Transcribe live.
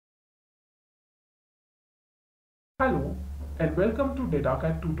Hello and welcome to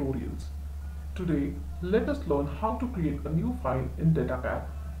DataCAD Tutorials. Today, let us learn how to create a new file in DataCAD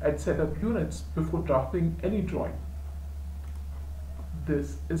and set up units before drafting any drawing.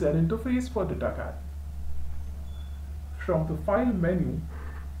 This is an interface for DataCAD. From the File menu,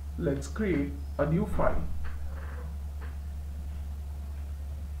 let's create a new file.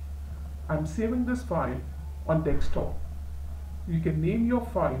 I'm saving this file on desktop. You can name your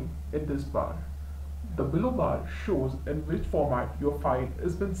file in this bar. The below bar shows in which format your file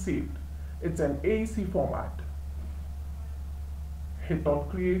has been saved. It's an AEC format. Hit on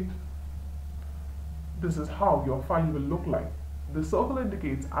Create. This is how your file will look like. The circle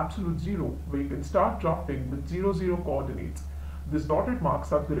indicates absolute zero, where you can start drafting with 00 coordinates. These dotted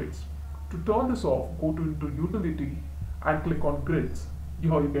marks are grids. To turn this off, go into Utility and click on Grids.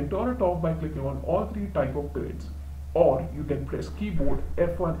 Here you can turn it off by clicking on all three types of grids, or you can press keyboard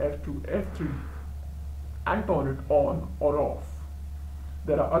F1, F2, F3 and turn it on or off.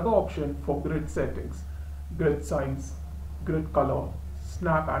 There are other options for grid settings: grid size, grid color,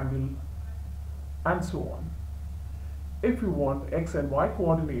 snap angle, and so on. If you want X and Y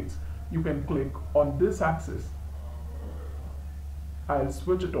coordinates, you can click on this axis. I'll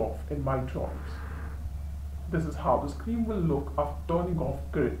switch it off in my drawings. This is how the screen will look after turning off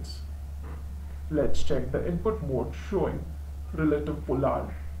grids. Let's check the input mode showing relative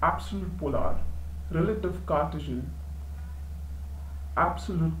polar, absolute polar, relative Cartesian,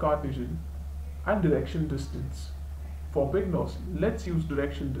 absolute Cartesian, and direction distance. For beginners, let's use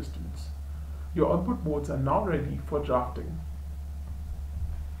direction distance. Your input modes are now ready for drafting.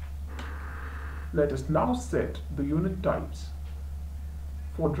 Let us now set the unit types.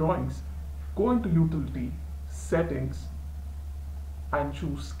 For drawings, go into Utility, Settings, and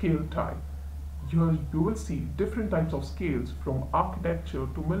choose Scale Type. Here you will see different types of scales from architecture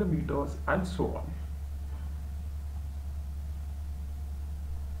to millimeters and so on.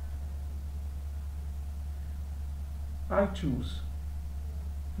 I choose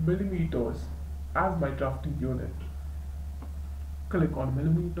millimeters as my drafting unit. Click on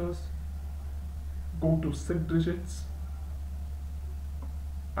millimeters, go to 6 digits.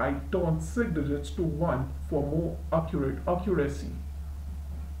 I turn 6 digits to 1 for more accuracy.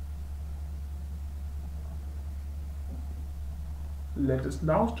 Let us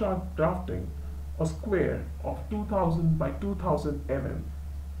now start drafting a square of 2000 by 2000 mm.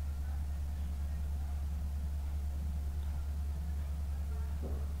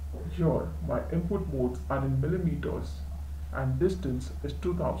 Here, my input modes are in millimeters and distance is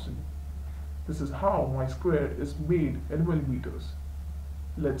 2000. This is how my square is made in millimeters.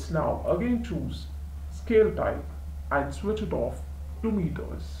 Let's now again choose Scale Type and switch it off to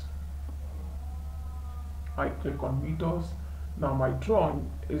meters. I click on meters. Now my drawing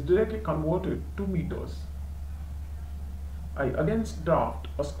is directly converted to meters. I again draft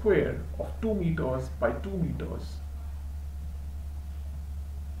a square of 2 meters by 2 meters.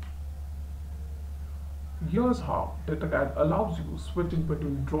 Here's how DataCAD allows you switching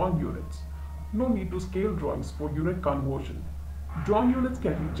between drawing units. No need to scale drawings for unit conversion. Drawing units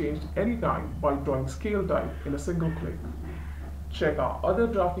can be changed anytime by drawing scale type in a single click. Check our other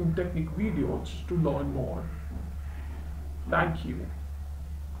drafting technique videos to learn more. Thank you.